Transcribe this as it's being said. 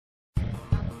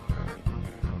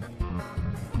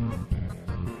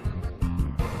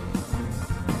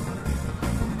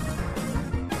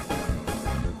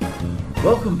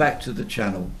Welcome back to the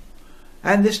channel,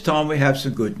 and this time we have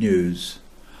some good news.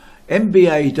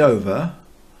 MBA Dover,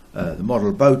 the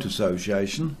Model Boat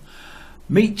Association,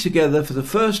 meet together for the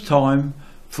first time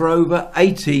for over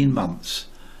 18 months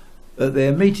at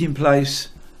their meeting place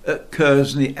at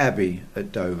Kersney Abbey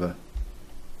at Dover.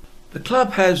 The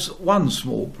club has one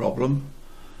small problem.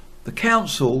 The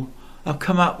council have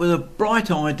come up with a bright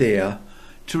idea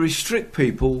to restrict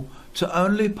people to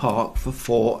only park for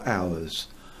 4 hours.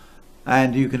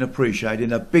 And you can appreciate,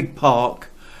 in a big park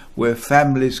where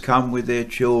families come with their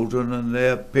children and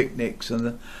their picnics,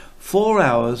 and 4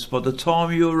 hours by the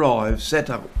time you arrive set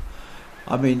up.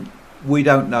 I mean, we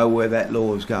don't know where that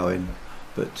law is going,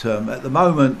 but at the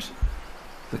moment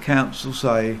the council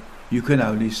say you can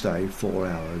only stay 4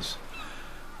 hours.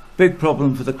 Big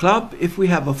problem for the club. If we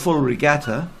have a full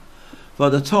regatta, by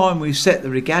the time we set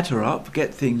the regatta up,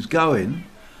 get things going,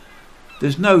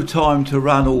 there's no time to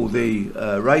run all the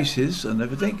races and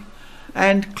everything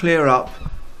and clear up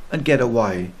and get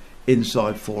away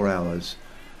inside 4 hours.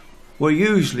 We're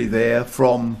usually there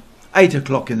from 8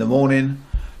 o'clock in the morning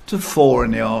to 4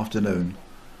 in the afternoon.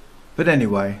 But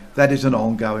anyway, that is an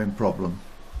ongoing problem.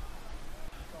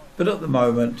 But at the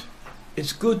moment,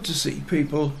 it's good to see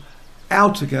people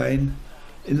out again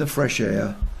in the fresh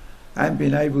air and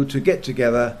being able to get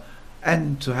together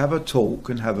and to have a talk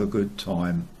and have a good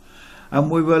time. And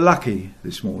we were lucky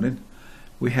this morning.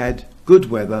 We had good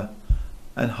weather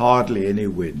and hardly any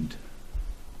wind.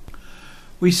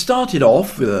 We started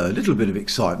off with a little bit of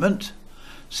excitement.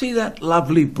 See that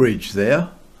lovely bridge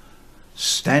there,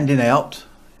 standing out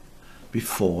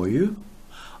before you?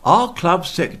 Our club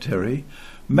secretary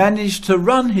managed to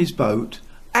run his boat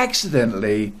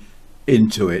accidentally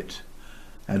into it.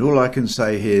 And all I can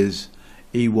say is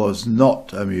he was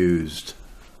not amused.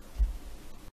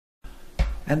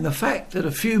 And the fact that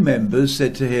a few members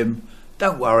said to him,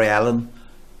 "Don't worry, Alan,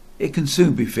 it can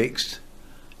soon be fixed,"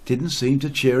 didn't seem to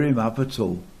cheer him up at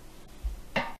all.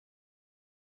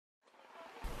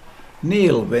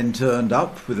 Neil then turned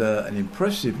up with an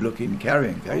impressive looking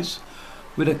carrying case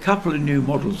with a couple of new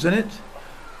models in it.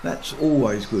 That's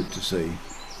always good to see.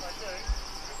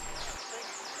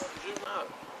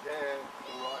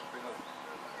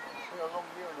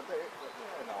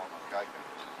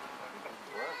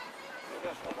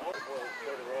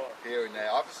 Here and there.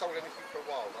 I haven't sold anything for a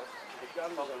while though.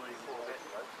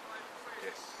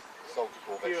 Yes, sold to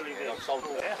Corvettes. Yeah, I've sold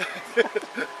all.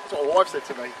 That's what my wife said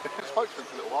to me. I spoke to him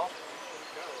for a little while.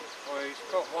 Well, he's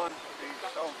got one.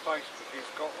 He's on Facebook.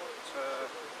 He's got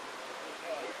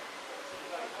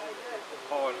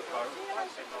pilot boat.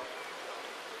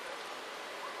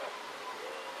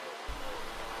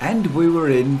 And we were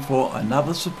in for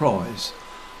another surprise.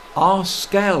 Our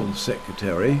scale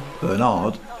secretary,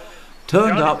 Bernard,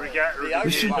 turned up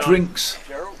with some drinks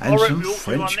and some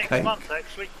French cake.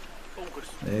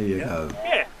 There you go.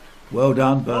 Well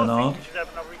done, Bernard. Make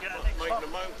the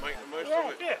most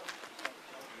of it.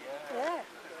 Yeah,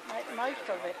 make the most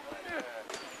of it.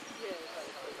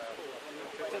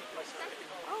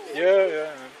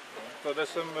 Yeah. So there's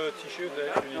some tissue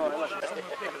there. If you need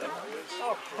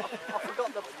Oh, I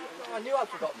forgot the. I knew I'd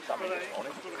forgotten something this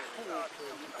morning.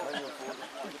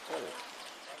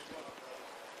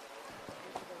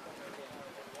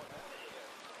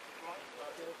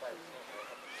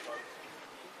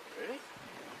 Really?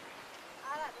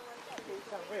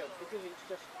 It's unreal because it's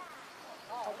just.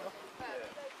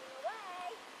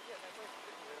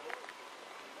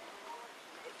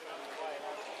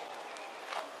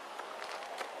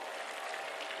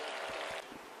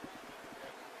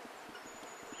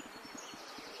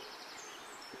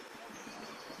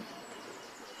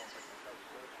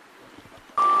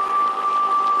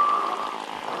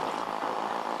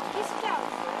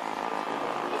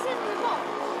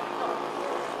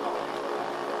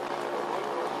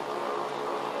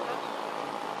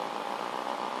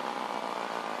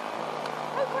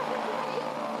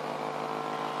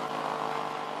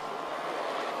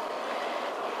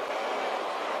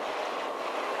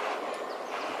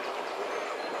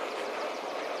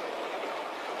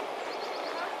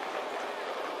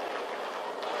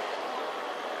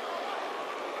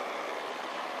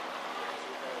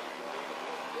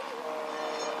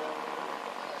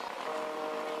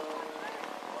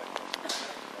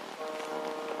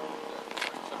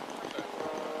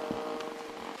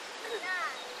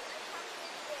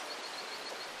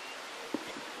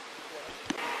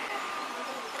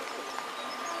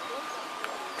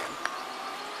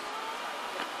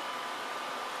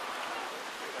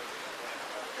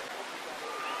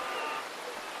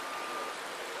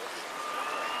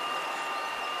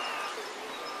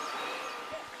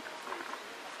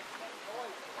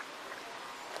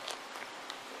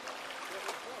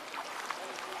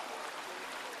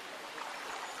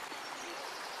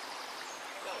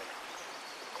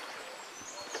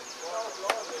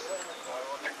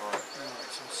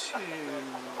 Did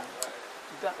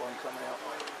that one come out?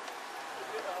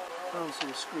 I don't see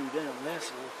a screw down there,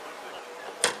 so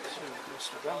what's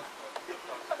the gun?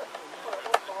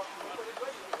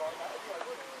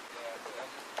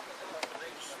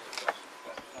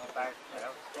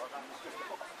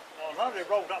 Oh, no, they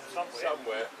rolled up somewhere.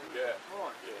 Somewhere, yeah.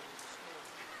 Right. Yeah.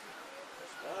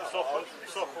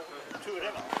 Stop two of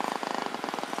them up.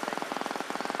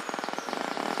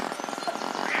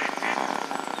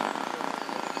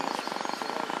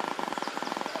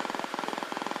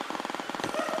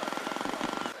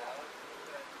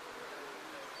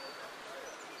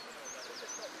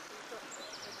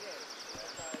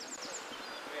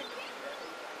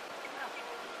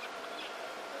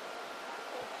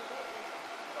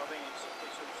 I think it's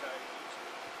also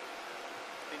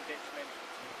been detrimental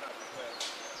to the club as well.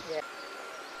 Yeah.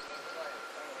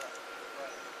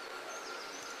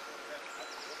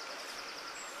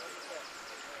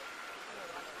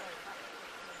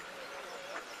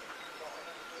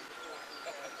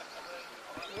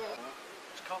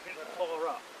 Just can't get the fire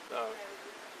up. No.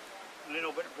 A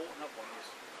little bit of bought up on this.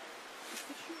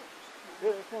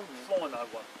 Yeah, it's on there. Flying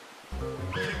over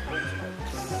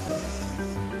one.